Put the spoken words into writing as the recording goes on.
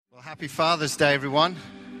Happy Father's Day, everyone.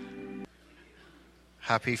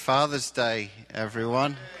 Happy Father's Day,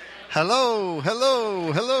 everyone. Hello.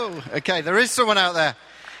 Okay, there is someone out there.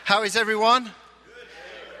 How is everyone?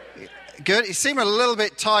 Good. You seem a little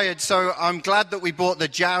bit tired, so I'm glad that we brought the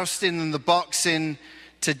jousting and the boxing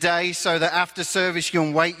today so that after service you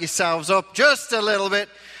can wake yourselves up just a little bit.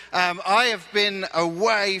 I have been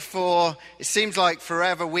away for, it seems like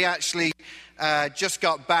forever. We actually just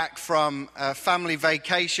got back from a family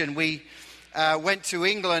vacation. We went to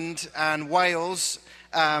England and Wales.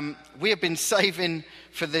 We have been saving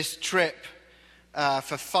for this trip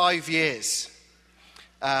for 5 years.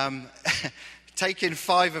 Taking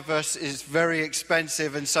 5 of us is very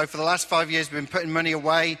expensive, and so for the last 5 years we've been putting money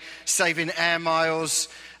away, saving air miles,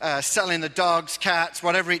 selling the dogs, cats,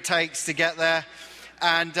 whatever it takes to get there.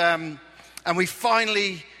 And we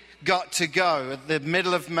finally got to go. At the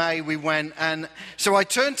middle of May we went, and so I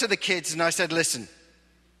turned to the kids and I said, listen,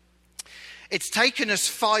 it's taken us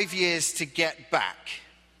 5 years to get back.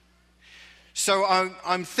 So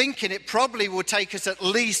I'm thinking it probably will take us at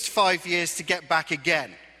least 5 years to get back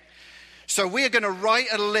again. So we are going to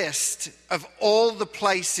write a list of all the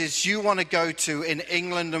places you want to go to in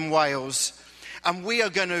England and Wales, and we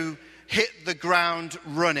are going to hit the ground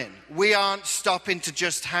running. We aren't stopping to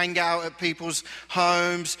just hang out at people's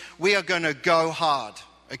homes. We are going to go hard,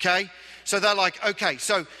 okay? So they're like, okay,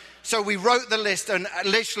 so we wrote the list, and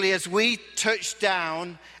literally as we touched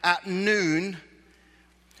down at noon,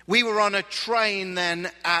 we were on a train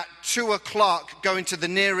then at 2 o'clock going to the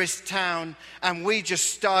nearest town, and we just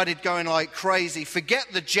started going like crazy. Forget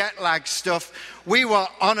the jet lag stuff. We were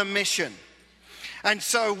on a mission. And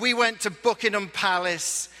so we went to Buckingham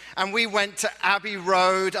Palace, and we went to Abbey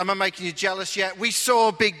Road. Am I making you jealous yet? We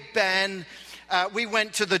saw Big Ben. We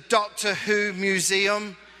went to the Doctor Who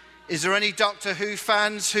Museum. Is there any Doctor Who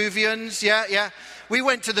fans, Whovians? Yeah. We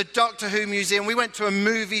went to the Doctor Who Museum. We went to a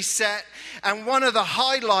movie set. And one of the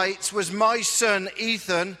highlights was my son,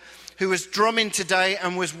 Ethan, who was drumming today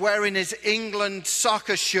and was wearing his England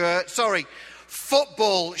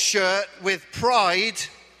football shirt with pride.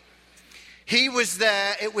 He was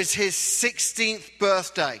there. It was his 16th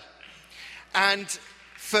birthday. And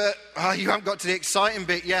you haven't got to the exciting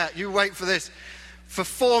bit yet. You wait for this. For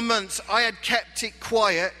 4 months, I had kept it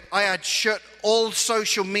quiet. I had shut all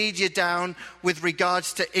social media down with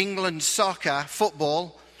regards to England soccer,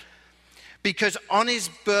 football, because on his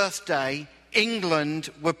birthday, England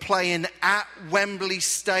were playing at Wembley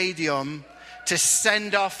Stadium to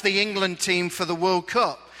send off the England team for the World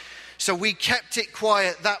Cup. So we kept it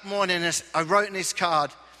quiet that morning. As I wrote in his card,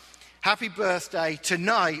 happy birthday.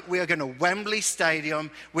 Tonight we are going to Wembley Stadium.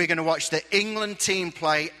 We're going to watch the England team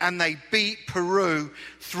play, and they beat Peru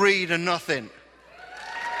 3-0.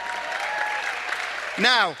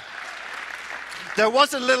 Now, there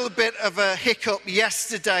was a little bit of a hiccup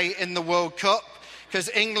yesterday in the World Cup because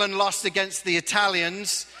England lost against the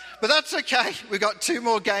Italians. But that's okay. We've got 2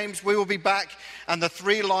 more games. We will be back, and the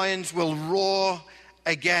 3 Lions will roar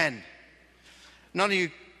again. None of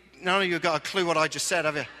you have got a clue what I just said,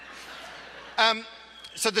 have you?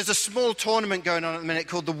 So there's a small tournament going on at the minute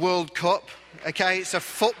called the World Cup. Okay, it's a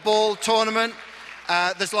football tournament.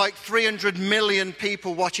 There's like 300 million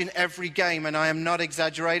people watching every game, and I am not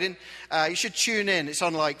exaggerating. You should tune in. It's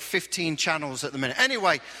on like 15 channels at the minute.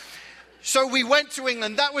 Anyway, so we went to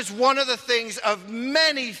England. That was one of the things of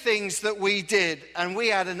many things that we did, and we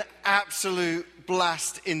had an absolute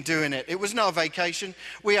blast in doing it. It was not a vacation.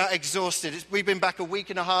 We are exhausted. We've been back a week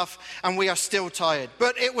and a half, and we are still tired.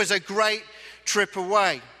 But it was a great trip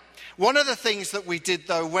away. One of the things that we did,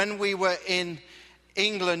 though, when we were in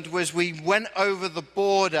England was we went over the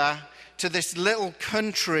border to this little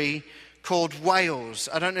country called Wales.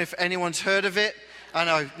 I don't know if anyone's heard of it. I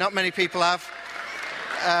know, not many people have.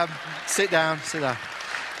 Sit down.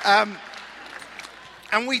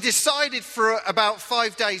 And we decided for about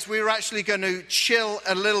 5 days we were actually going to chill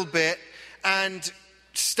a little bit and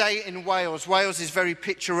stay in Wales. Wales is very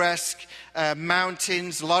picturesque,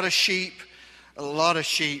 mountains, a lot of sheep.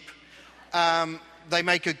 They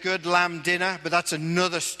make a good lamb dinner, but that's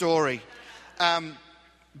another story.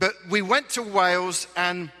 But we went to Wales,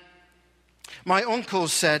 and my uncle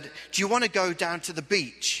said, do you want to go down to the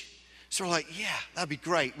beach? So we're like, yeah, that'd be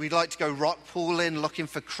great. We'd like to go rock pooling, looking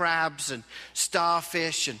for crabs and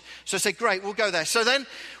starfish. And so I said, great, we'll go there. So then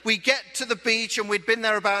we get to the beach, and we'd been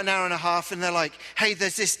there about an hour and a half, and they're like, hey,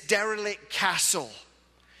 there's this derelict castle.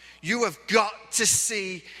 You have got to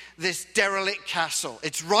see this derelict castle.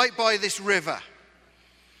 It's right by this river.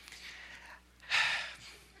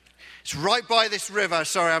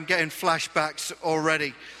 Sorry, I'm getting flashbacks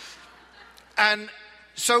already. And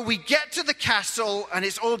so we get to the castle, and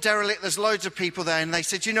it's all derelict. There's loads of people there. And they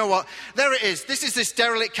said, you know what? There it is. This is this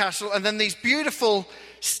derelict castle. And then these beautiful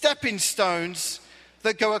stepping stones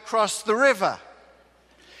that go across the river.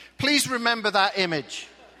 Please remember that image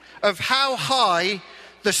of how high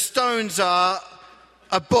the stones are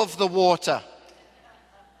above the water.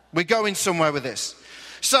 We're going somewhere with this.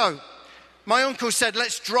 So my uncle said,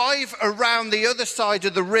 let's drive around the other side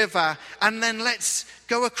of the river and then let's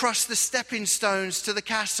go across the stepping stones to the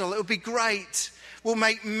castle. It'll be great. We'll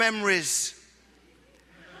make memories.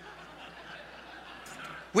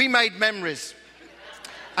 We made memories.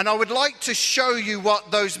 And I would like to show you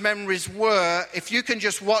what those memories were if you can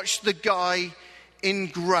just watch the guy in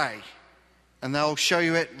grey. And they'll show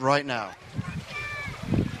you it right now.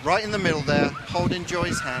 Right in the middle there, holding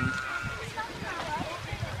Joy's hand.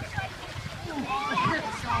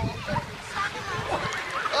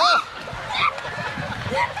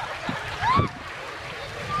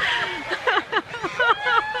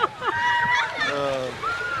 Oh!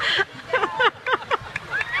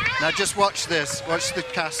 Now just watch this. Watch the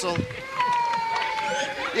castle.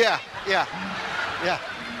 Yeah.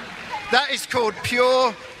 That is called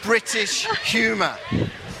pure British humour.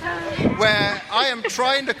 Where I am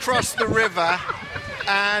trying to cross the river,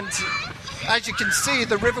 and as you can see,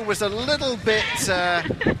 the river was a little bit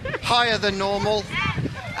higher than normal,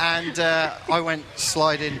 and I went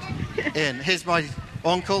sliding in. Here's my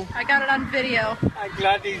uncle. I got it on video. I'm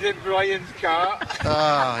glad he's in Brian's car.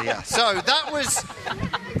 Yeah. So that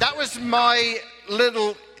was my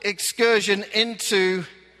little excursion into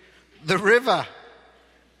the river.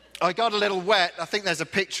 I got a little wet. I think there's a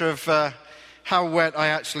picture of how wet I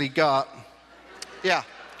actually got. Yeah.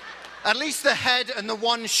 At least the head and the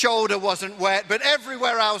one shoulder wasn't wet, but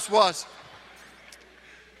everywhere else was.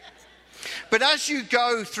 But as you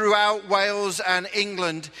go throughout Wales and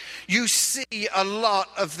England, you see a lot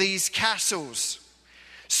of these castles.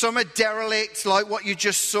 Some are derelict, like what you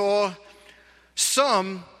just saw.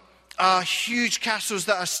 Some are huge castles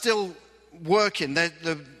that are still working.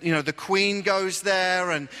 The Queen goes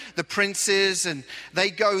there, and the princes, and they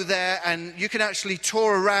go there, and you can actually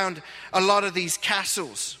tour around a lot of these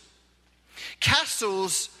castles.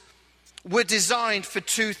 Castles were designed for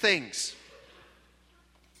two things.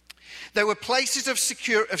 They were places of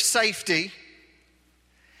safety,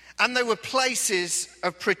 and they were places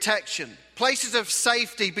of protection. Places of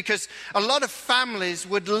safety because a lot of families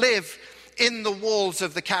would live in the walls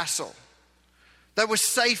of the castle. There was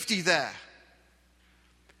safety there.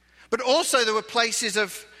 But also there were places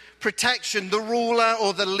of protection. The ruler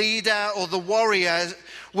or the leader or the warrior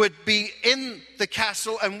would be in the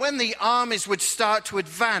castle, and when the armies would start to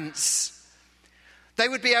advance, they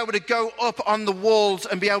would be able to go up on the walls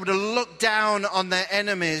and be able to look down on their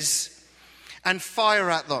enemies and fire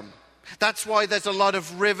at them. That's why there's a lot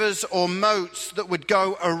of rivers or moats that would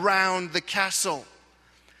go around the castle,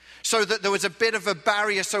 so that there was a bit of a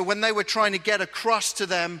barrier, so when they were trying to get across to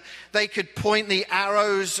them, they could point the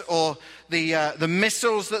arrows or the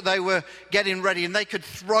missiles that they were getting ready, and they could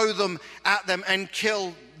throw them at them and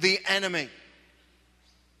kill the enemy.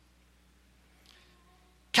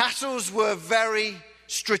 Castles were very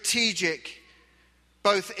strategic,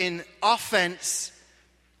 both in offense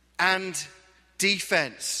and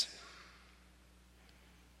defense.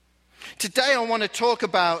 Today I want to talk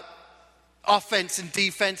about offense and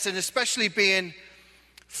defense, and especially being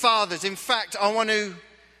fathers. In fact, I want to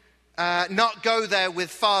not go there with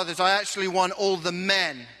fathers. I actually want all the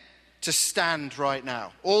men to stand right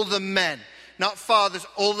now. All the men. Not fathers,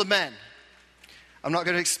 all the men. I'm not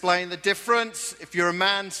going to explain the difference. If you're a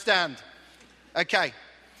man, stand. Okay.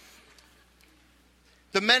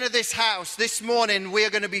 The men of this house, this morning, we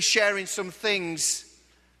are going to be sharing some things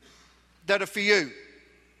that are for you.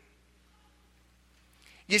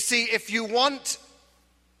 You see, if you want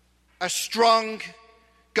a strong,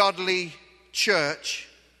 godly church,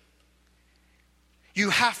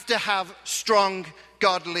 you have to have strong,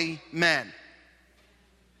 godly men.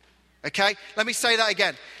 Okay? Let me say that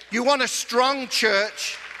again. You want a strong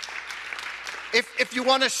church. If you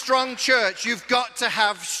want a strong church, you've got to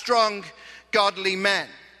have strong, godly men.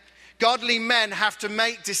 Godly men have to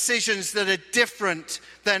make decisions that are different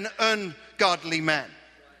than ungodly men.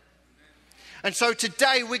 And so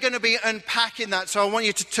today we're going to be unpacking that. So I want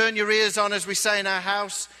you to turn your ears on, as we say in our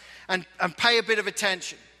house, and pay a bit of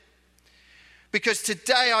attention. Because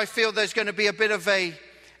today I feel there's going to be a bit of a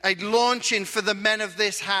launching for the men of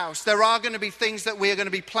this house. There are going to be things that we are going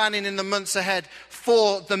to be planning in the months ahead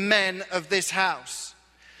for the men of this house,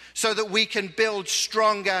 so that we can build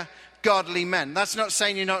stronger, godly men. That's not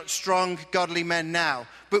saying you're not strong, godly men now,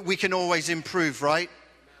 but we can always improve, right?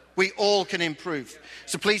 We all can improve.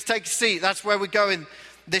 So please take a seat. That's where we're going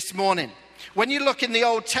this morning. When you look in the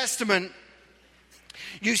Old Testament,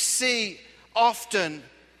 you see often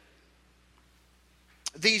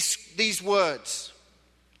these words.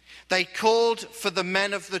 They called for the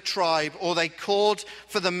men of the tribe, or they called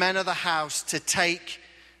for the men of the house to take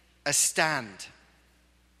a stand.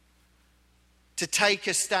 To take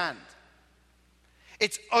a stand.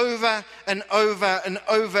 It's over and over and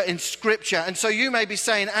over in Scripture. And so you may be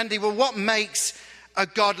saying, Andy, well, what makes a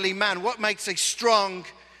godly man? What makes a strong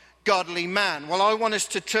godly man? Well, I want us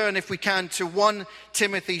to turn, if we can, to 1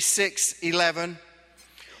 Timothy 6:11.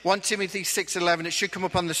 1 Timothy 6:11. It should come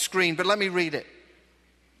up on the screen, but let me read it.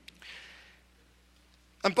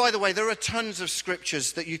 And by the way, there are tons of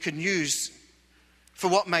scriptures that you can use for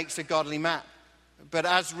what makes a godly man. But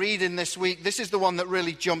as reading this week, this is the one that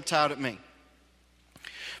really jumped out at me.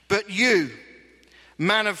 But you,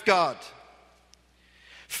 man of God,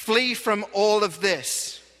 flee from all of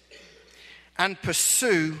this and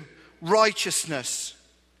pursue righteousness,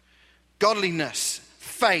 godliness,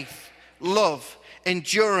 faith, love,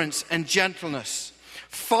 endurance, and gentleness.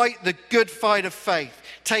 Fight the good fight of faith.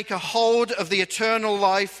 Take a hold of the eternal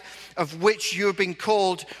life of which you have been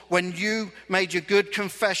called when you made your good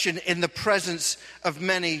confession in the presence of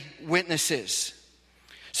many witnesses.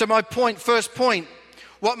 So my first point,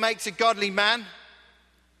 what makes a godly man?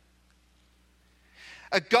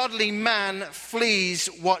 A godly man flees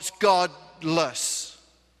what's godless.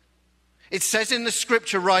 It says in the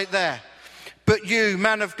scripture right there, but you,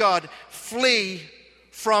 man of God, flee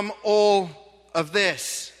from all of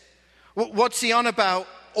this. What's he on about,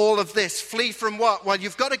 all of this? Flee from what? Well,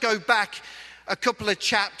 you've got to go back a couple of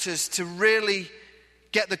chapters to really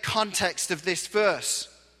get the context of this verse.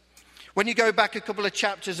 When you go back a couple of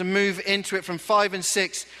chapters and move into it from 5 and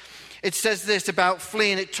 6, it says this about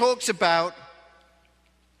fleeing. It talks about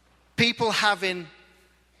people having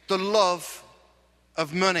the love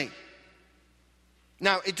of money.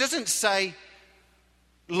 Now, it doesn't say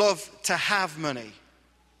love to have money.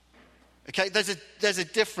 Okay, there's a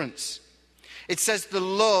difference. It says the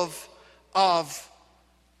love of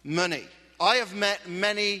money. I have met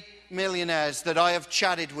many millionaires that I have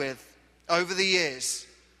chatted with over the years,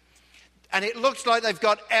 and it looks like they've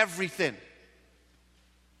got everything.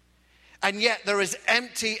 And yet they're as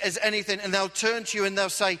empty as anything, and they'll turn to you and they'll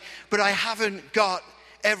say, but I haven't got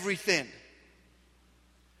everything.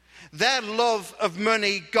 Their love of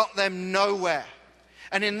money got them nowhere.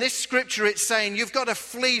 And in this scripture, it's saying you've got to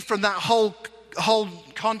flee from that whole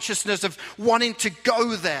consciousness of wanting to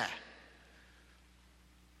go there.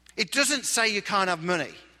 It doesn't say you can't have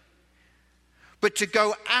money, but to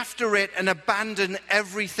go after it and abandon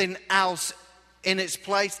everything else in its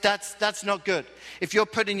place, that's not good. If you're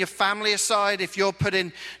putting your family aside, if you're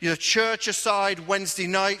putting your church aside, Wednesday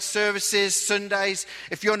night services, Sundays,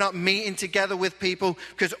 if you're not meeting together with people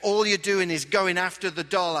because all you're doing is going after the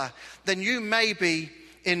dollar, then you may be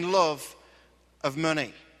in love of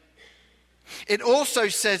money. It also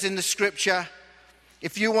says in the scripture,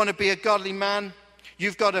 if you want to be a godly man,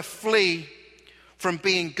 you've got to flee from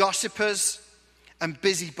being gossipers and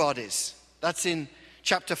busybodies. That's in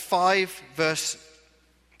chapter 5, verse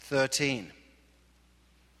 13.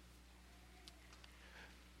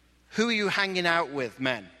 Who are you hanging out with,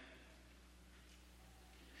 men?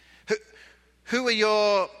 Who are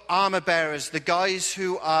your armor bearers, the guys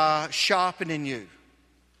who are sharpening you?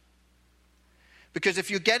 Because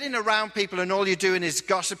if you're getting around people and all you're doing is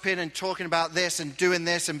gossiping and talking about this and doing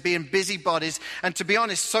this and being busybodies, and to be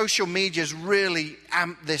honest, social media's really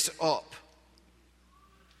amped this up.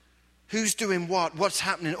 Who's doing what? What's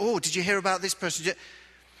happening? Oh, did you hear about this person?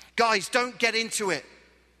 Guys, don't get into it.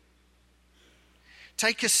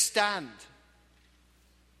 Take a stand.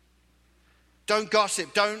 Don't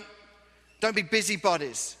gossip. Don't be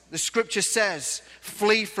busybodies. The scripture says,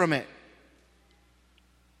 flee from it.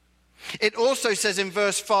 It also says in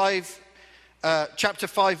verse 5, chapter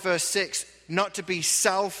 5, verse 6, not to be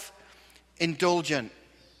self-indulgent.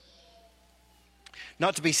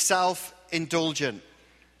 Not to be self-indulgent.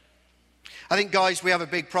 I think, guys, we have a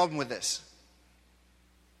big problem with this.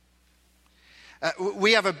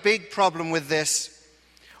 We have a big problem with this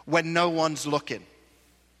when no one's looking.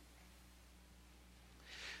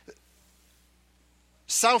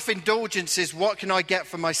 Self-indulgence is what can I get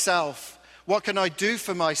for myself? What can I do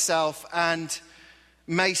for myself, and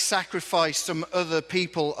may sacrifice some other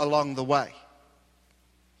people along the way?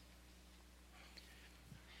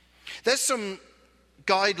 There's some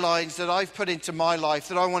guidelines that I've put into my life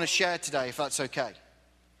that I want to share today, if that's okay.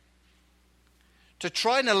 To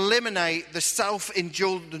try and eliminate the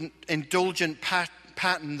self-indulgent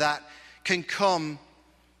pattern that can come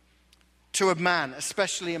to a man,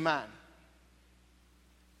 especially a man.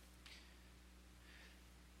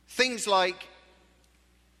 Things like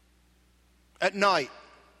at night.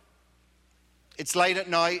 It's late at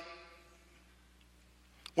night.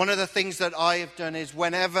 One of the things that I have done is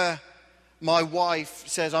whenever my wife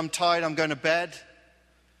says, I'm tired, I'm going to bed,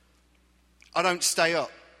 I don't stay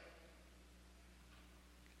up.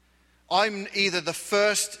 I'm either the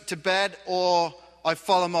first to bed or I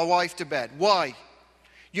follow my wife to bed. Why?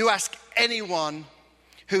 You ask anyone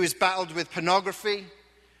who has battled with pornography,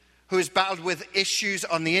 who has battled with issues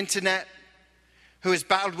on the internet, who has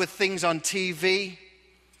battled with things on TV,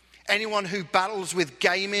 anyone who battles with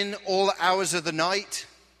gaming all hours of the night,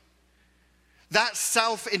 that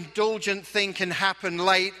self-indulgent thing can happen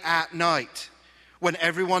late at night when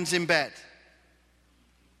everyone's in bed.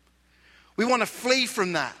 We want to flee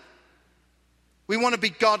from that. We want to be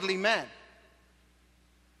godly men.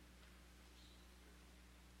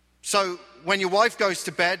 So when your wife goes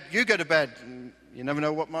to bed, you go to bed. You never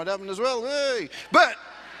know what might happen as well. Hey. But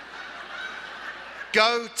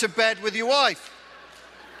go to bed with your wife.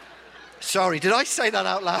 Sorry, did I say that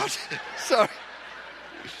out loud? Sorry.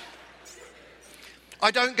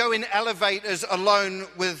 I don't go in elevators alone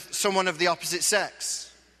with someone of the opposite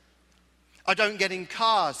sex. I don't get in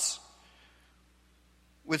cars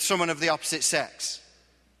with someone of the opposite sex.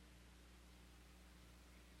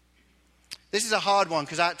 This is a hard one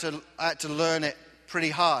because I had to learn it pretty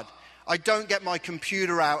hard. I don't get my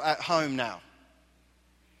computer out at home now.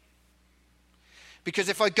 Because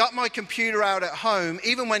if I got my computer out at home,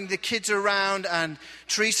 even when the kids are around and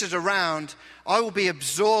Teresa's around, I will be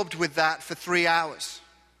absorbed with that for 3 hours.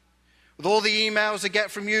 With all the emails I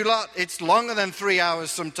get from you lot, it's longer than 3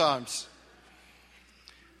 hours sometimes.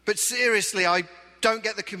 But seriously, I don't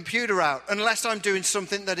get the computer out unless I'm doing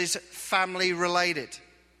something that is family related.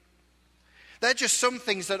 They're just some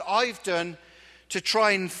things that I've done to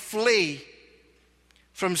try and flee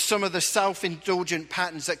from some of the self-indulgent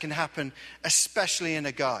patterns that can happen, especially in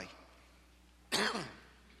a guy.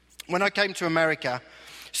 When I came to America,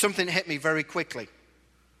 something hit me very quickly.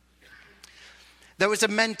 There was a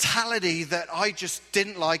mentality that I just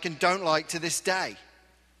didn't like and don't like to this day.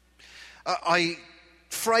 I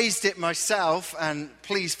phrased it myself, and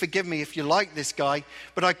please forgive me if you like this guy,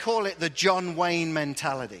 but I call it the John Wayne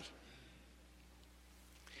mentality.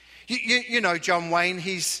 You know John Wayne,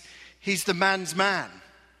 he's the man's man,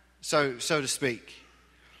 so to speak.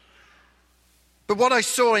 But what I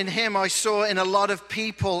saw in him, I saw in a lot of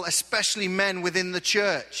people, especially men within the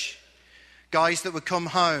church. Guys that would come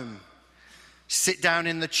home, sit down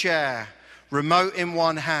in the chair, remote in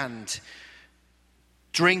one hand,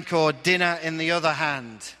 drink or dinner in the other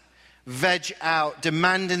hand, veg out,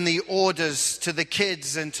 demanding the orders to the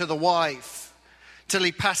kids and to the wife, till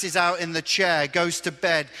he passes out in the chair, goes to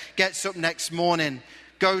bed, gets up next morning,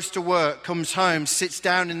 goes to work, comes home, sits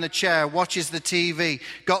down in the chair, watches the TV,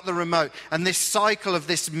 got the remote. And this cycle of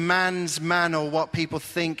this man's man, or what people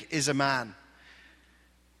think is a man.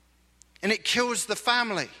 And it kills the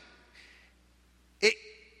family.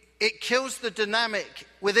 It kills the dynamic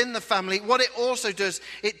within the family. What it also does,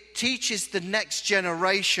 it teaches the next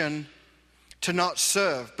generation to not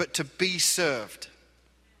serve, but to be served.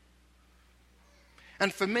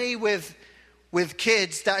 And for me, with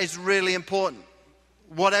kids, that is really important.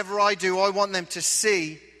 Whatever I do, I want them to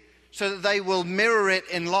see so that they will mirror it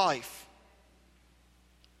in life.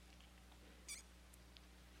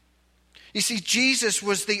 You see, Jesus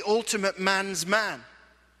was the ultimate man's man.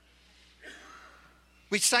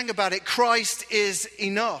 We sang about it. Christ is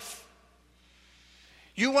enough.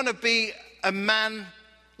 You want to be a man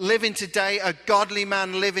living today, a godly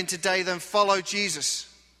man living today, then follow Jesus.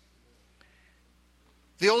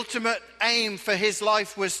 The ultimate aim for his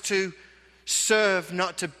life was to serve,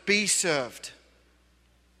 not to be served.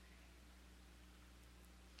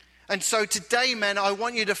 And so today, men, I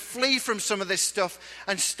want you to flee from some of this stuff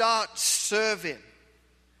and start serving,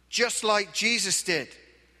 just like Jesus did.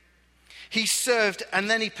 He served and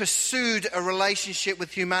then he pursued a relationship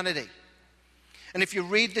with humanity. And if you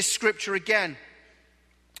read this scripture again,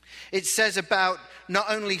 it says about not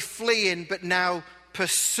only fleeing, but now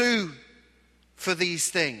pursue for these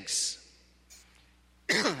things.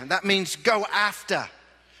 That means go after,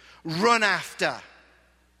 run after.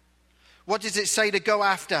 What does it say to go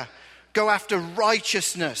after? Go after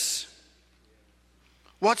righteousness.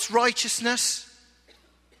 What's righteousness?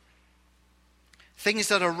 Things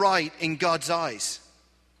that are right in God's eyes.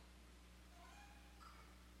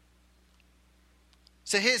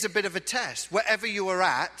 So here's a bit of a test. Wherever you are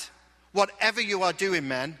at, whatever you are doing,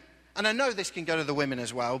 men, and I know this can go to the women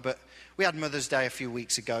as well, but we had Mother's Day a few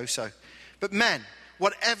weeks ago, but men,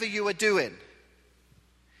 whatever you are doing,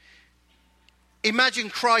 imagine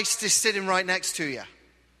Christ is sitting right next to you.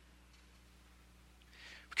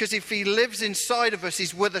 Because if he lives inside of us,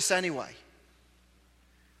 he's with us anyway.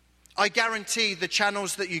 I guarantee the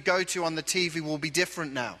channels that you go to on the TV will be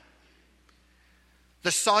different now. The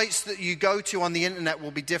sites that you go to on the internet will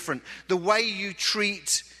be different. The way you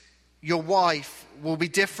treat your wife will be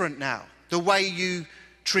different now. The way you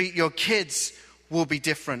treat your kids will be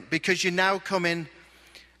different, because you now come in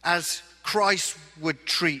as Christ would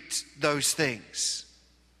treat those things.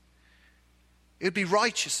 It would be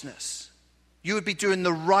righteousness. You would be doing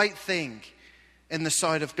the right thing in the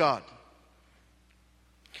sight of God.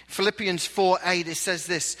 Philippians 4:8, it says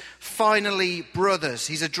this, finally, brothers,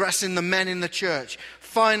 he's addressing the men in the church.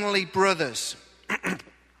 Finally, brothers,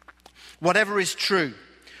 whatever is true,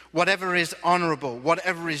 whatever is honorable,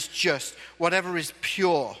 whatever is just, whatever is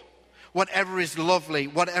pure, whatever is lovely,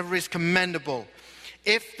 whatever is commendable,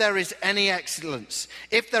 if there is any excellence,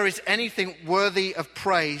 if there is anything worthy of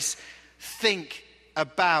praise, think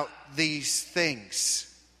about these things.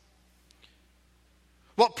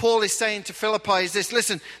 What Paul is saying to Philippi is this: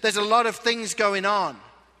 listen, there's a lot of things going on,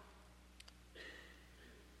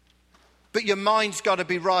 but your mind's got to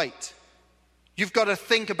be right. You've got to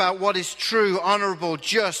think about what is true, honorable,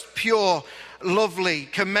 just, pure, lovely,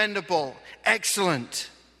 commendable, excellent.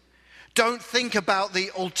 Don't think about the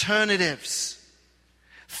alternatives.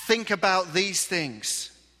 Think about these things.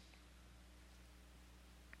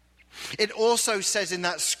 It also says in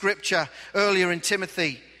that scripture earlier in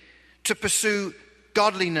Timothy to pursue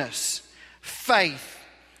godliness, faith,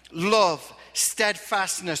 love,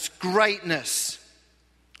 steadfastness, greatness.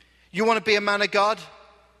 You want to be a man of God?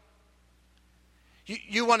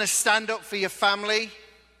 You want to stand up for your family?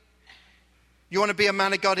 You want to be a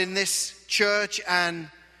man of God in this church and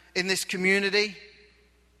in this community?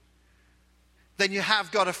 Then you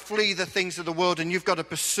have got to flee the things of the world, and you've got to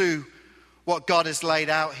pursue what God has laid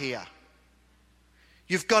out here.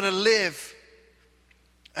 You've got to live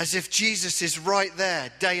as if Jesus is right there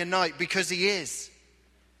day and night, because he is.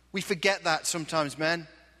 We forget that sometimes, men.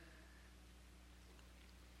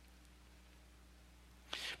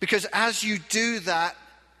 Because as you do that,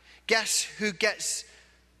 guess who gets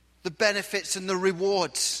the benefits and the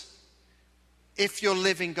rewards? If you're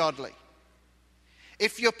living godly.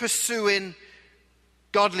 If you're pursuing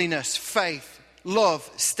godliness, faith, love,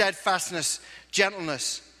 steadfastness,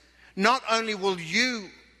 gentleness, not only will you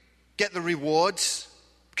get the rewards,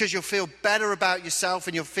 because you'll feel better about yourself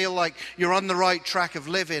and you'll feel like you're on the right track of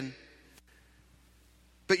living,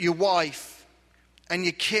 but your wife and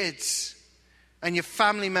your kids and your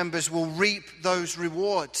family members will reap those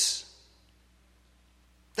rewards.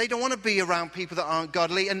 They don't want to be around people that aren't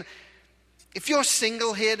godly. And if you're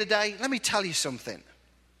single here today, let me tell you something.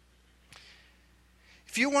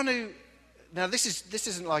 If you want to, now this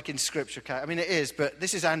isn't like in scripture, okay? I mean it is, but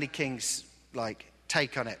this is Andy King's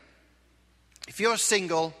take on it. If you're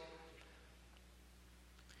single,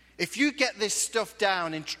 if you get this stuff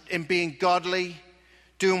down in being godly,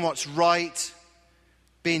 doing what's right,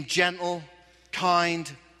 being gentle, kind,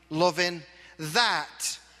 loving,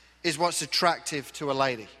 that is what's attractive to a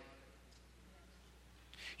lady.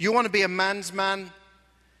 You want to be a man's man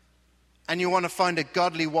and you want to find a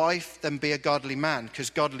godly wife, then be a godly man,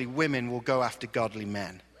 because godly women will go after godly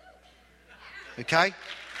men. Okay?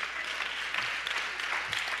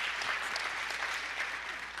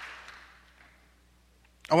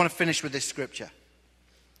 I want to finish with this scripture.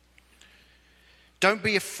 Don't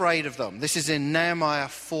be afraid of them. This is in Nehemiah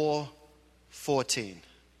 4:14.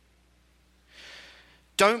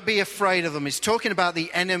 Don't be afraid of them. He's talking about the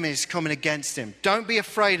enemies coming against him. Don't be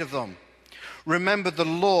afraid of them. Remember the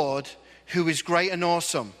Lord, who is great and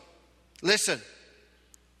awesome. Listen.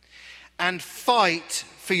 And fight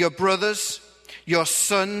for your brothers, your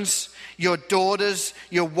sons, your daughters,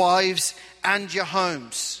 your wives, and your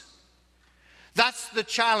homes. That's the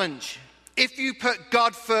challenge. If you put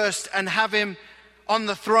God first and have him on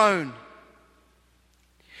the throne,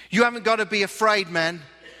 you haven't got to be afraid, man.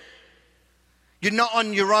 You're not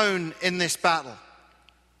on your own in this battle.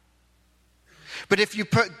 But if you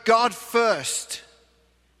put God first,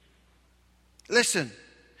 listen,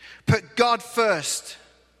 put God first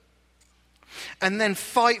and then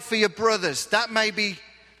fight for your brothers. That may be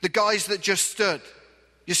the guys that just stood,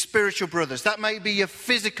 your spiritual brothers. That may be your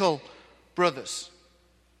physical brothers.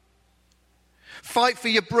 Fight for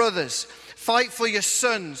your brothers. Fight for your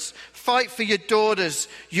sons. Fight for your daughters,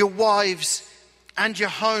 your wives, and your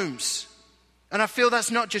homes. And I feel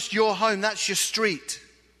that's not just your home, that's your street.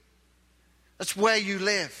 That's where you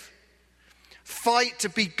live. Fight to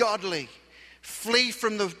be godly. Flee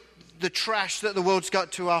from the the trash that the world's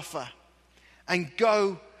got to offer and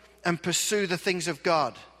go and pursue the things of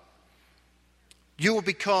God, you will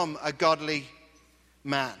become a godly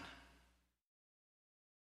man.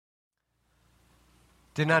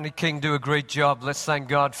 Didn't Andy King do a great job? Let's thank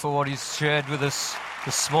God for what he's shared with us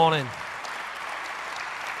this morning.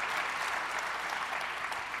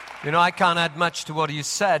 You know, I can't add much to what he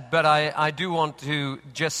said, but I do want to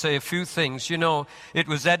just say a few things. You know, it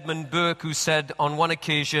was Edmund Burke who said on one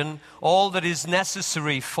occasion, all that is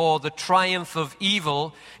necessary for the triumph of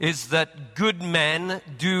evil is that good men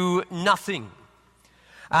do nothing.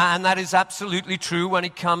 And that is absolutely true when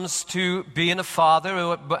it comes to being a father,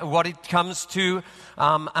 or what it comes to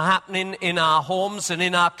happening in our homes and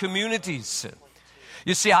in our communities.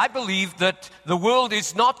 You see, I believe that the world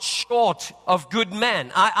is not short of good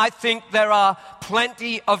men. I think there are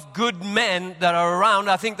plenty of good men that are around.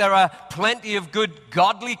 I think there are plenty of good,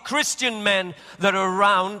 godly Christian men that are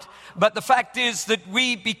around. But the fact is that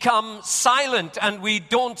we become silent and we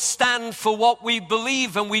don't stand for what we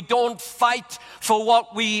believe, and we don't fight for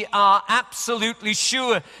what we are absolutely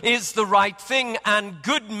sure is the right thing. And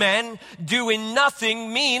good men doing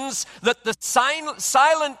nothing means that the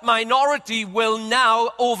silent minority will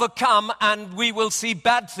now overcome, and we will see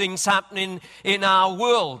bad things happening in our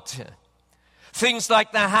world. Things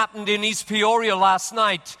like that happened in East Peoria last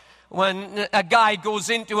night, when a guy goes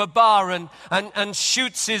into a bar and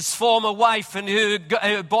shoots his former wife and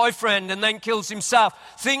her boyfriend and then kills himself.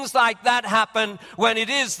 Things like that happen when it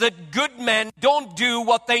is that good men don't do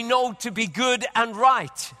what they know to be good and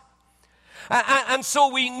right. And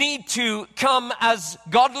so we need to come as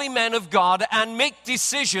godly men of God and make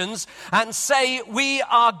decisions and say we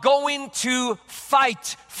are going to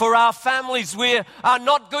fight for our families. We are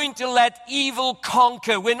not going to let evil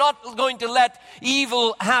conquer. We're not going to let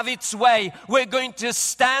evil have its way. We're going to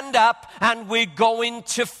stand up and we're going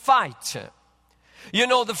to fight. You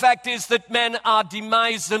know, the fact is that men are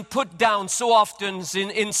demised and put down so often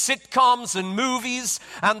in sitcoms and movies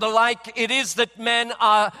and the like. It is that men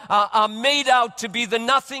are made out to be the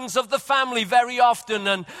nothings of the family very often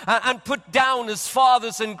and put down as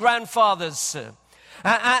fathers and grandfathers.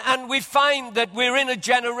 And we find that we're in a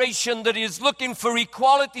generation that is looking for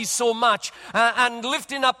equality so much and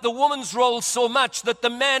lifting up the woman's role so much that the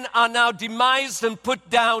men are now demised and put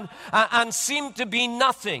down and seem to be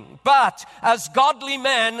nothing. But as godly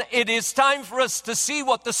men, it is time for us to see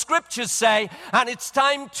what the scriptures say, and it's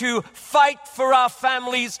time to fight for our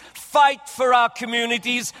families, fight for our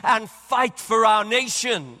communities, and fight for our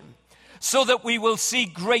nation, so that we will see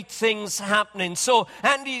great things happening. So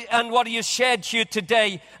Andy, and what he has shared here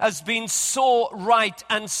today has been so right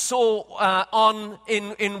and so on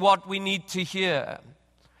in what we need to hear.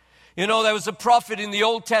 You know, there was a prophet in the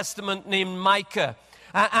Old Testament named Micah.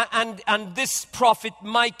 And this prophet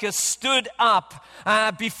Micah stood up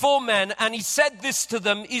before men, and he said this to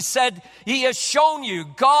them. He said, he has shown you,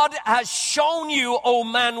 God has shown you, O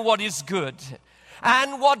man, what is good.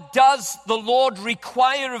 And what does the Lord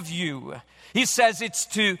require of you? He says it's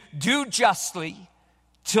to do justly,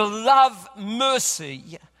 to love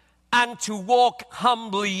mercy, and to walk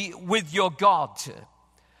humbly with your God.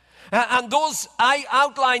 And those I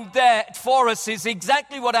outlined there for us is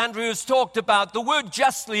exactly what Andrew has talked about. The word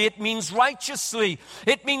justly, it means righteously.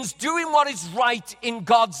 It means doing what is right in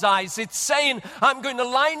God's eyes. It's saying, I'm going to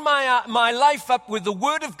line my life up with the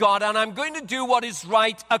word of God, and I'm going to do what is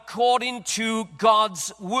right according to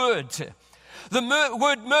God's word. The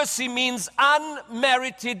word mercy means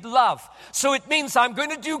unmerited love. So it means I'm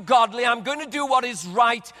going to do godly, I'm going to do what is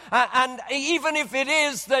right, and even if it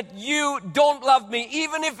is that you don't love me,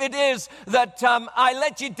 even if it is that I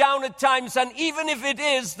let you down at times, and even if it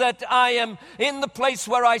is that I am in the place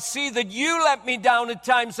where I see that you let me down at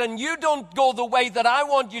times and you don't go the way that I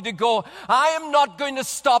want you to go, I am not going to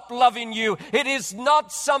stop loving you. It is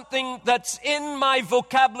not something that's in my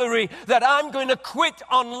vocabulary that I'm going to quit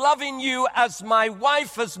on loving you as my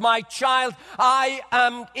wife, as my child. I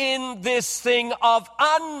am in this thing of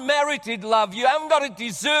unmerited love. You haven't got to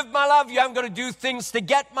deserve my love. You haven't got to do things to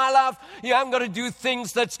get my love. You haven't got to do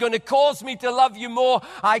things that's going to cause me to love you more.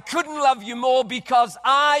 I couldn't love you more because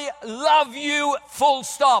I love you, full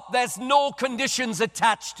stop. There's no conditions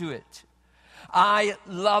attached to it. I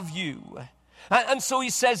love you. And so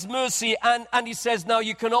he says mercy, and he says, now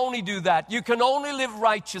you can only do that. You can only live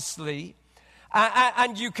righteously.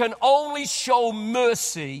 And you can only show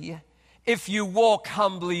mercy if you walk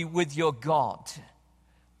humbly with your God.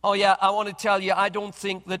 Oh yeah, I want to tell you, I don't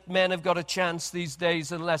think that men have got a chance these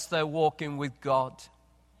days unless they're walking with God.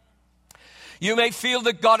 You may feel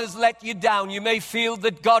that God has let you down. You may feel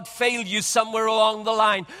that God failed you somewhere along the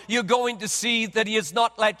line. You're going to see that He has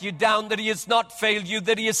not let you down, that He has not failed you,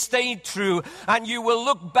 that He has stayed true. And you will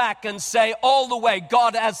look back and say, all the way,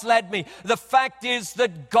 God has led me. The fact is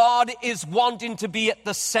that God is wanting to be at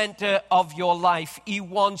the center of your life. He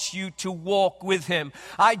wants you to walk with Him.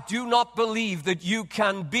 I do not believe that you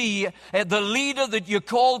can be the leader that you're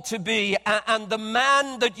called to be and the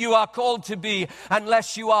man that you are called to be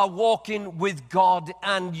unless you are walking with God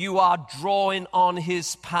and you are drawing on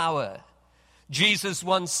His power. Jesus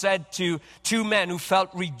once said to two men who felt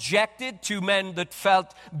rejected, two men that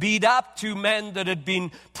felt beat up, two men that had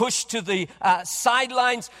been pushed to the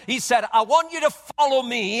sidelines, He said, I want you to follow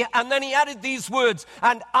me. And then He added these words,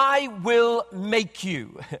 and I will make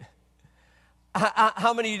you.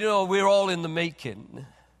 How many of you know we're all in the making?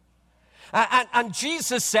 And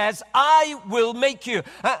Jesus says, I will make you.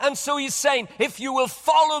 And so He's saying, if you will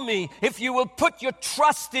follow me, if you will put your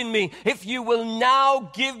trust in me, if you will now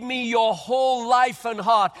give me your whole life and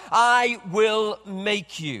heart, I will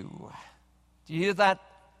make you. Do you hear that,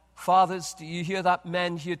 fathers? Do you hear that,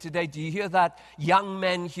 men here today? Do you hear that, young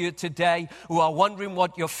men here today who are wondering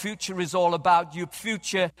what your future is all about? Your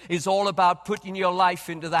future is all about putting your life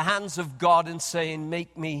into the hands of God and saying,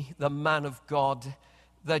 make me the man of God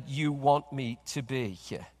that you want me to be.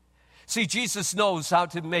 See, Jesus knows how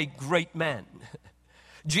to make great men.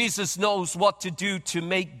 Jesus knows what to do to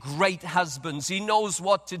make great husbands. He knows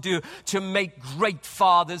what to do to make great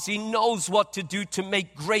fathers. He knows what to do to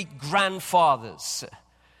make great grandfathers.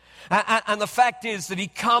 And the fact is that He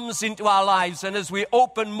comes into our lives, and as we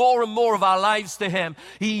open more and more of our lives to Him,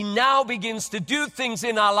 He now begins to do things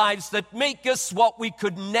in our lives that make us what we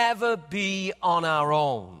could never be on our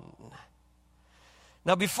own.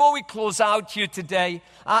 Now, before we close out here today,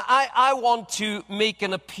 I want to make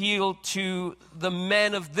an appeal to the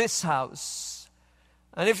men of this house.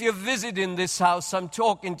 And if you're visiting this house, I'm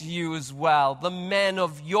talking to you as well. The men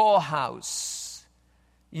of your house,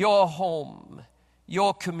 your home,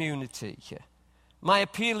 your community. My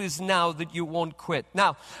appeal is now that you won't quit.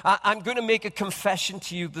 Now, I'm going to make a confession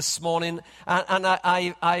to you this morning, and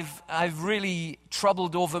I've really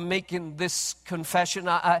troubled over making this confession.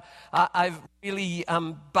 I've really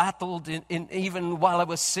battled, even while I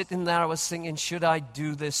was sitting there, I was thinking, should I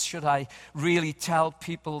do this? Should I really tell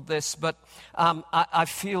people this? But I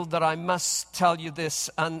feel that I must tell you this,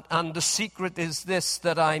 and the secret is this,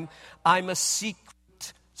 that I'm a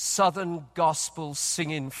secret Southern gospel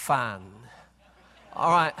singing fan. All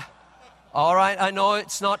right, I know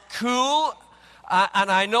it's not cool, and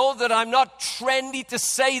I know that I'm not trendy to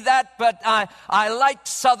say that, but I like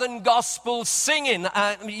Southern gospel singing.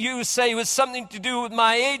 You say it was something to do with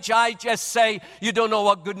my age. I just say you don't know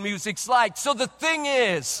what good music's like. So the thing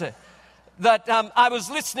is that I was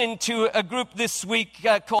listening to a group this week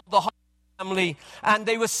called the Hot Family, and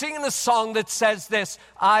they were singing a song that says this,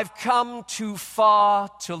 I've come too far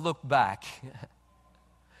to look back.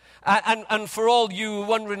 And for all you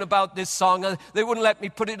wondering about this song, they wouldn't let me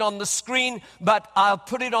put it on the screen, but I'll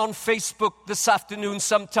put it on Facebook this afternoon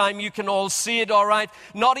sometime. You can all see it, all right?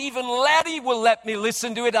 Not even Letty will let me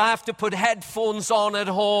listen to it. I have to put headphones on at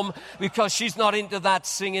home because she's not into that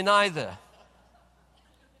singing either.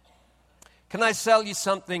 Can I tell you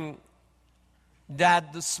something,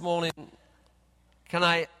 Dad, this morning? Can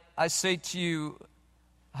I say to you,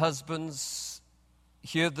 husbands,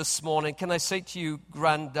 here this morning, can I say to you,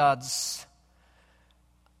 granddads,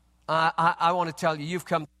 I want to tell you, you've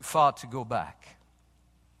come too far to go back.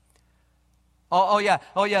 Oh yeah,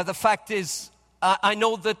 the fact is, I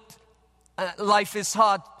know that life is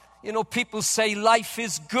hard. You know, people say life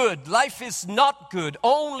is good. Life is not good.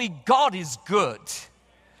 Only God is good.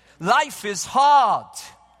 Life is hard.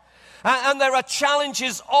 And there are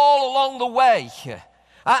challenges all along the way.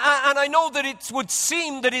 And I know that it would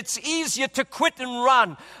seem that it's easier to quit and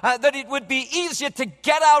run, that it would be easier to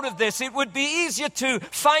get out of this. It would be easier to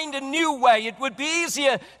find a new way. It would be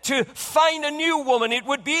easier to find a new woman. It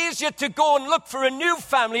would be easier to go and look for a new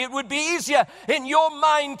family. It would be easier in your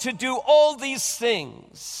mind to do all these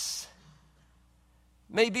things.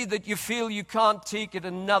 Maybe that you feel you can't take it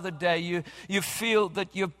another day. You feel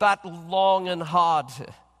that you've battled long and hard.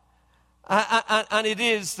 And it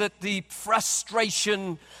is that the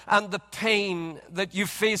frustration and the pain that you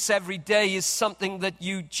face every day is something that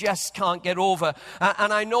you just can't get over.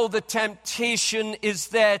 And I know the temptation is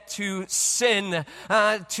there to sin,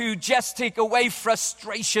 to just take away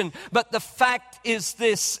frustration. But the fact is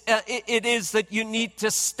this, it is that you need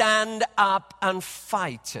to stand up and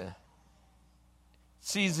fight.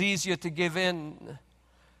 It's easier to give in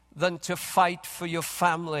than to fight for your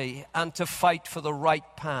family and to fight for the right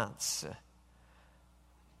paths.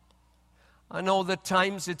 I know that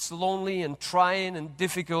times it's lonely and trying and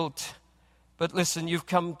difficult, but listen, you've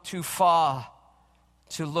come too far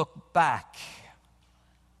to look back.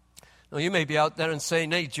 Now, you may be out there and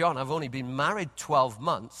saying, hey, John, I've only been married 12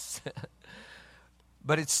 months.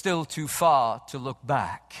 But it's still too far to look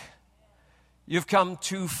back. You've come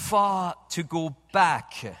too far to go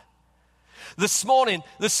back. This morning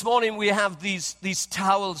we have these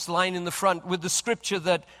towels lying in the front with the scripture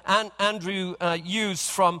that Andrew used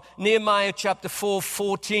from Nehemiah chapter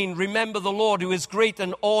 4:14. Remember the Lord who is great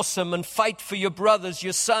and awesome, and fight for your brothers,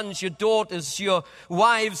 your sons, your daughters, your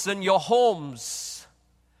wives, and your homes.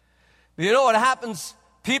 But you know what happens?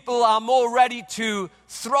 People are more ready to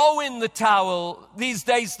throw in the towel these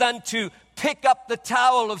days than to pick up the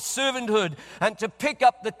towel of servanthood and to pick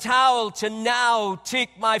up the towel to now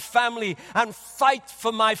take my family and fight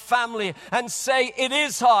for my family and say, it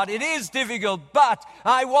is hard, it is difficult, but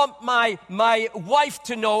I want my wife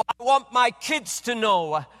to know, I want my kids to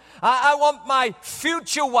know, I want my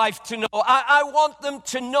future wife to know, I want them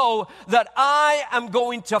to know that I am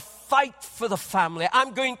going to fight for the family.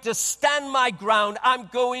 I'm going to stand my ground. I'm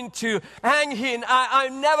going to hang in.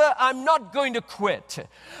 I'm not going to quit.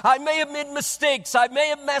 I may have made mistakes. I may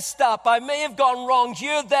have messed up. I may have gone wrong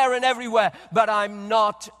here, there, and everywhere, but I'm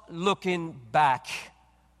not looking back.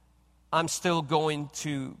 I'm still going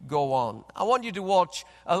to go on. I want you to watch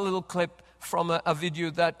a little clip from a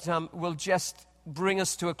video that will just bring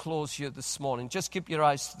us to a close here this morning. Just keep your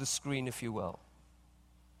eyes to the screen, if you will.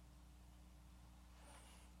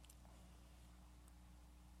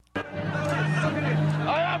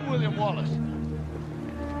 I am William Wallace,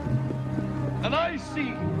 and I see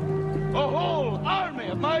a whole army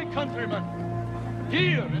of my countrymen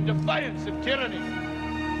here in defiance of tyranny.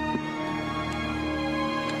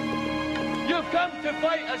 You've come to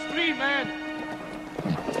fight as free men,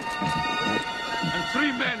 and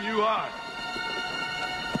free men you are.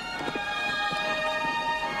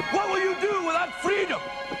 What will you do without freedom?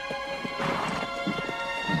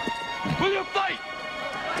 Will you fight?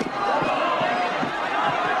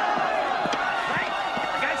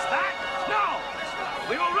 Against that? No!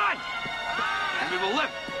 We will run! And we will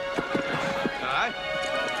live. Aye.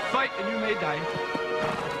 Fight and you may die.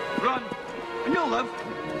 Run and you'll live.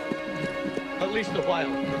 At least a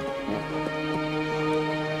while.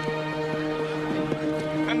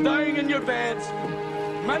 And dying in your beds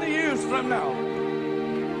many years from now,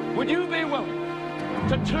 would you be willing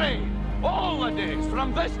to trade all the days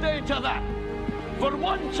from this day to that for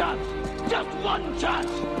one chance, just one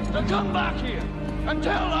chance, to come back here and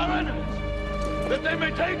tell our enemies that they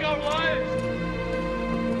may take our lives,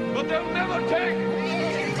 but they'll never take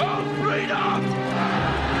our freedom!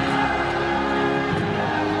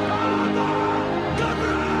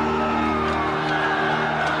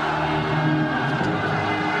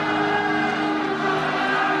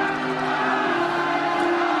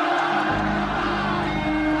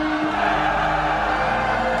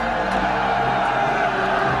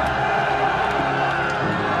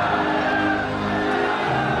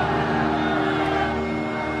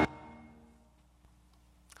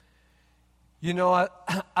 You know,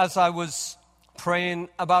 as I was praying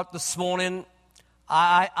about this morning,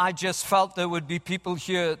 I just felt there would be people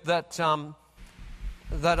here that are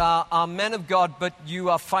men of God, but you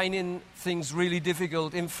are finding things really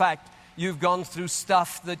difficult. In fact, you've gone through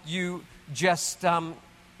stuff that you just,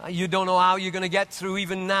 you don't know how you're going to get through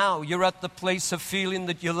even now. You're at the place of feeling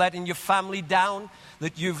that you're letting your family down,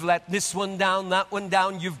 that you've let this one down, that one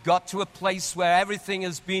down. You've got to a place where everything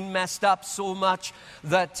has been messed up so much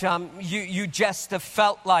that you just have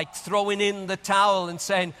felt like throwing in the towel and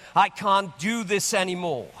saying, I can't do this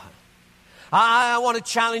anymore. I want to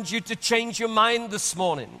challenge you to change your mind this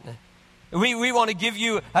morning. We want to give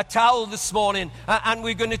you a towel this morning, and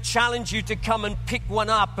we're going to challenge you to come and pick one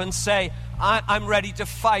up and say, I'm ready to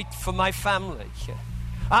fight for my family.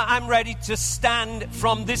 I'm ready to stand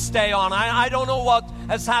from this day on. I don't know what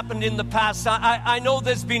has happened in the past. I know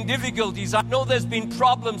there's been difficulties. I know there's been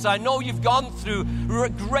problems. I know you've gone through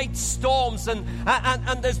great storms, and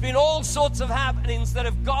there's been all sorts of happenings that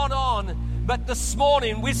have gone on. But this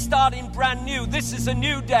morning, we're starting brand new. This is a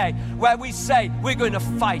new day where we say, we're going to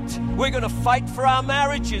fight. We're going to fight for our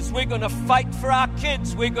marriages. We're going to fight for our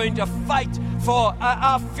kids. We're going to fight for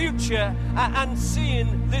our future and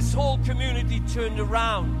seeing this whole community turned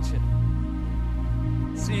around.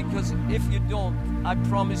 See, because if you don't, I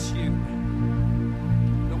promise you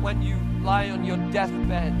that when you lie on your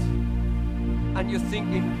deathbed and you're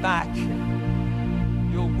thinking back,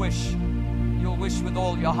 you'll wish with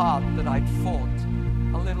all your heart that I'd fought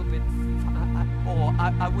a little bit more.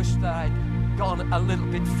 I wish that I'd gone a little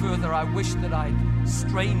bit further. I wish that I'd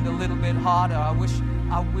strained a little bit harder. I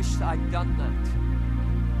wish I'd done that.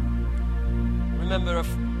 Remember a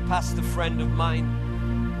pastor friend of mine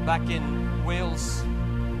back in Wales.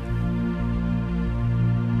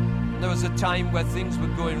 There was a time where things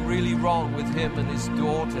were going really wrong with him and his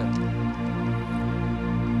daughter.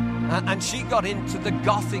 And she got into the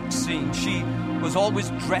Gothic scene. She was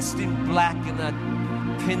always dressed in black and had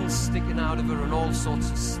pins sticking out of her and all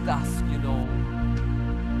sorts of stuff, you know.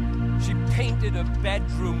 She painted her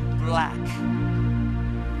bedroom black.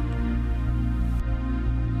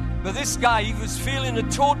 But this guy, he was feeling a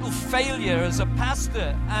total failure as a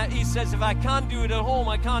pastor. He says, if I can't do it at home,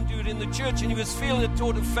 I can't do it in the church. And he was feeling a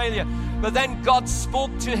total failure. But then God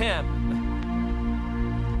spoke to him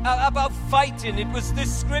about fighting. It was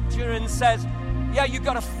this scripture and says, yeah, you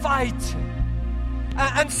got to fight.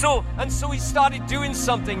 And so he started doing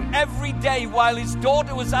something. Every day while his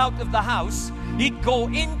daughter was out of the house, he'd go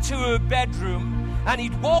into her bedroom and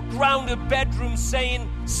he'd walk around her bedroom saying,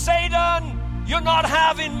 Satan, you're not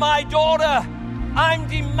having my daughter. I'm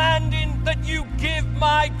demanding that you give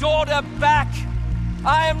my daughter back.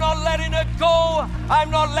 I am not letting her go. I'm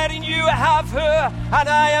not letting you have her. And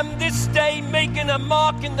I am this day making a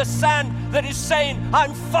mark in the sand that is saying,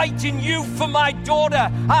 I'm fighting you for my daughter.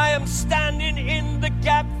 I am standing in the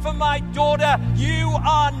gap for my daughter. You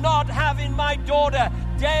are not having my daughter.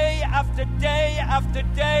 Day after day after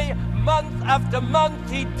day, month after month,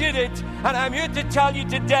 he did it. And I'm here to tell you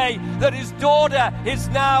today that his daughter is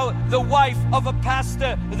now the wife of a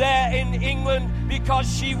pastor there in England, because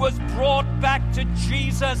she was brought back to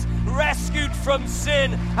Jesus, rescued from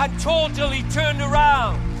sin, and totally turned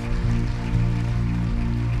around.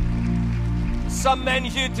 Some men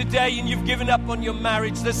here today, and you've given up on your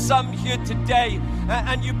marriage. There's some here today,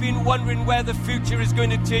 and you've been wondering where the future is going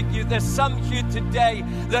to take you. There's some here today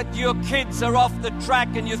that your kids are off the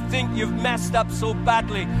track and you think you've messed up so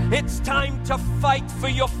badly. It's time to fight for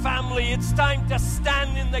your family. It's time to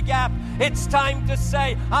stand in the gap. It's time to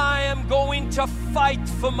say, I am going to fight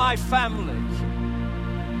for my family.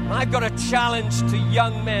 I've got a challenge to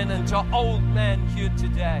young men and to old men here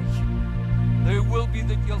today. There will be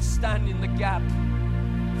that you'll stand in the gap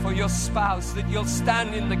for your spouse, that you'll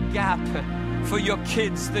stand in the gap for your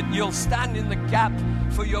kids, that you'll stand in the gap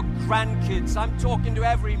for your grandkids. I'm talking to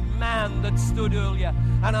every man that stood earlier,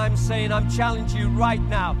 and I'm saying, I'm challenging you right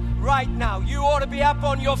now. Right now, you ought to be up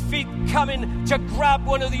on your feet, coming to grab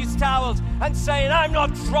one of these towels and saying, I'm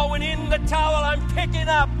not throwing in the towel, I'm picking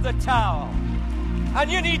up the towel.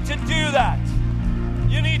 And you need to do that.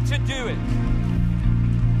 You need to do it.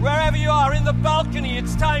 Wherever you are, in the balcony,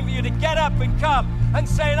 it's time for you to get up and come and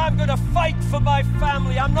say, I'm going to fight for my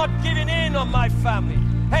family. I'm not giving in on my family.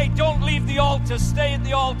 Hey, don't leave the altar. Stay at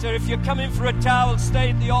the altar. If you're coming for a towel, stay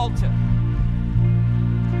at the altar.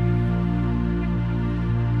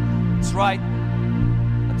 That's right.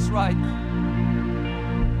 That's right.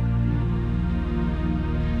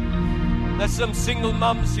 There's some single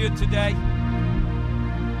mums here today.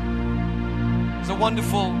 There's a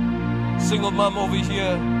wonderful single mum over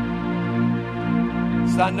here.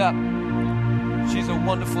 Stand up. She's a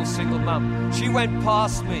wonderful single mum. She went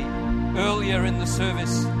past me earlier in the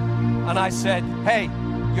service, and I said, hey,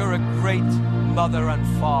 you're a great mother and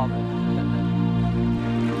father.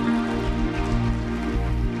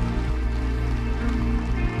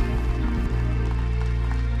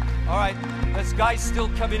 All right, there's guys still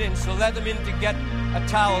coming in, so let them in to get a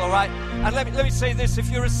towel, all right? And let me say this, if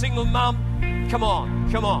you're a single mum, come on.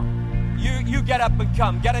 You get up and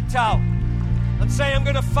come, get a towel, and say, I'm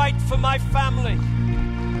going to fight for my family.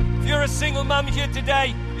 If you're a single mum here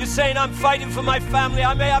today, you're saying, I'm fighting for my family.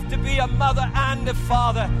 I may have to be a mother and a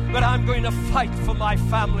father, but I'm going to fight for my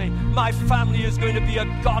family. My family is going to be a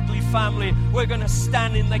godly family. We're going to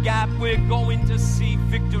stand in the gap. We're going to see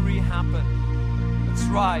victory happen. That's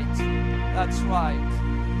right. That's right.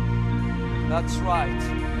 That's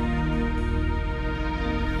right.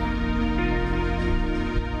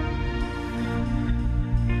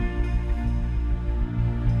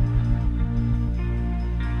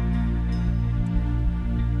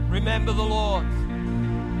 Remember the Lord.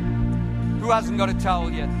 Who hasn't got a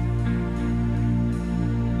towel yet?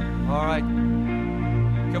 All right.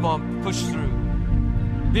 Come on, push through.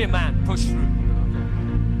 Be a man, push through.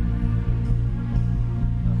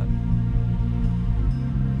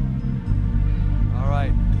 All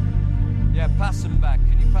right. Yeah, pass them back.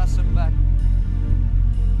 Can you pass them back?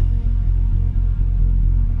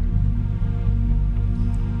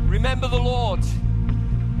 Remember the Lord,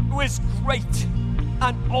 who is great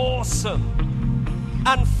and awesome,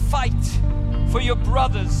 and fight for your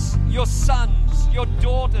brothers, your sons, your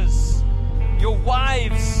daughters.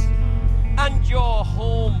 lives and your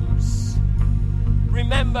homes.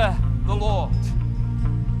 Remember the Lord.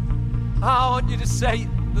 I want you to say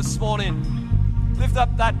this morning, lift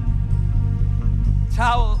up that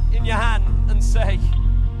towel in your hand and say,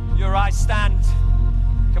 here I stand.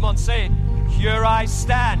 Come on, say it. Here I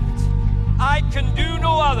stand. I can do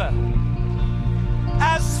no other.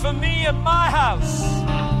 As for me and my house,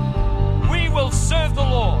 we will serve the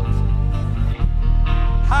Lord.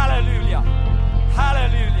 Hallelujah.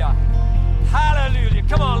 Hallelujah. Hallelujah.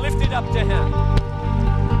 Come on, lift it up to Him.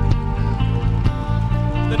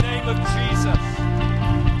 In the name of Jesus.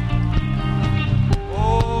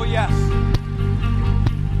 Oh, yes.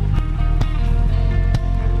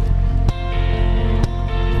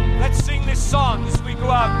 Let's sing this song as we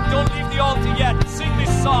go out. Don't leave the altar yet. Sing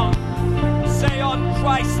this song. Say, on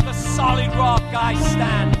Christ the solid rock I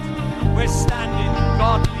stand. We're standing,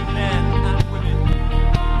 godly men and